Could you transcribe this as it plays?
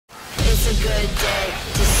It's a good day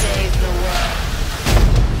to save the world.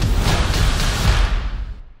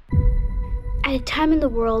 At a time in the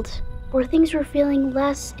world where things were feeling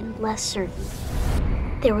less and less certain,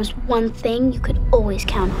 there was one thing you could always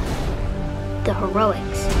count on: the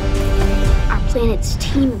heroics. Our planet's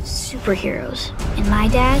team of superheroes, and my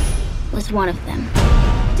dad was one of them.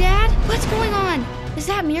 Dad, what's going on? Is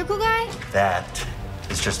that Miracle Guy? That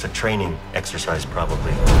is just a training exercise,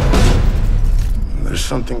 probably. There's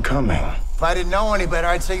something coming. If I didn't know any better,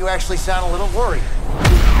 I'd say you actually sound a little worried.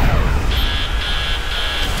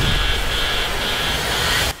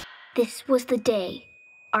 This was the day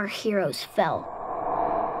our heroes fell.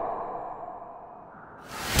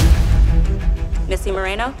 Missy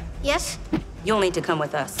Moreno, Yes? you'll need to come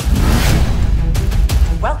with us.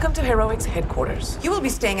 Welcome to Heroics headquarters. You will be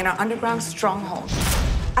staying in our underground stronghold.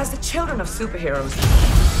 As the children of superheroes,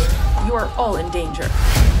 you are all in danger.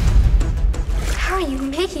 How are you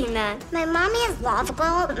making that? My mommy is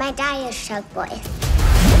LAVAGIRL, but my daddy is SHARKBOY.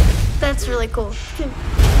 That's really cool.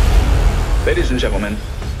 Ladies and gentlemen,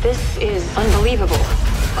 This is unbelievable.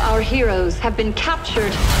 Our heroes have been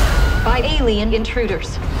captured by alien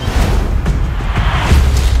intruders.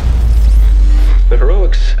 the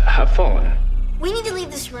heroics have fallen. We need to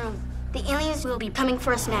leave this room. The aliens will be coming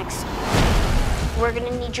for us next. We're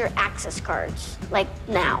gonna need your access cards, like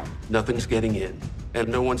now. Nothing's getting in, and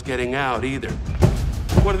no one's getting out either.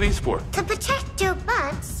 What are these for? To protect your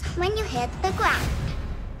butts when you hit the ground.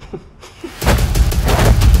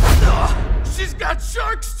 She's got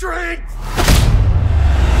shark strength!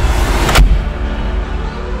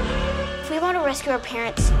 If we want to rescue our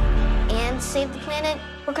parents and save the planet,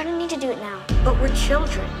 we're gonna need to do it now. But we're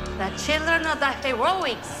children. The children of the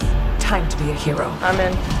heroics. Time to be a hero. I'm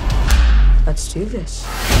in. Let's do this.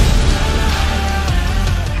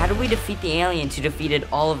 How do we defeat the aliens who defeated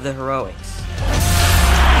all of the heroics?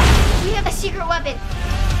 We have a secret weapon.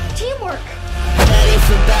 Teamwork. Ready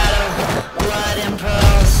for battle, blood and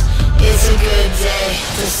pearls. It's a good day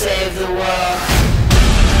to save the world.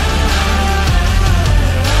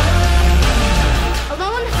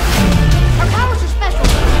 Alone, our powers are special.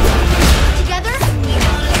 Together,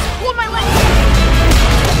 hold my leg.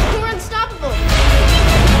 We're unstoppable.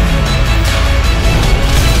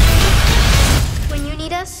 When you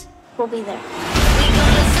need us, we'll be there. We're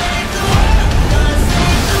gonna save the world, gonna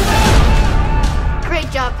save the world. Great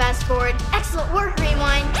job, fast forward. Excellent work,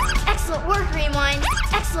 rewind. Excellent work, rewind.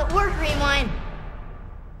 Excellent work, rewind.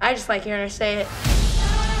 I just like hearing her say it.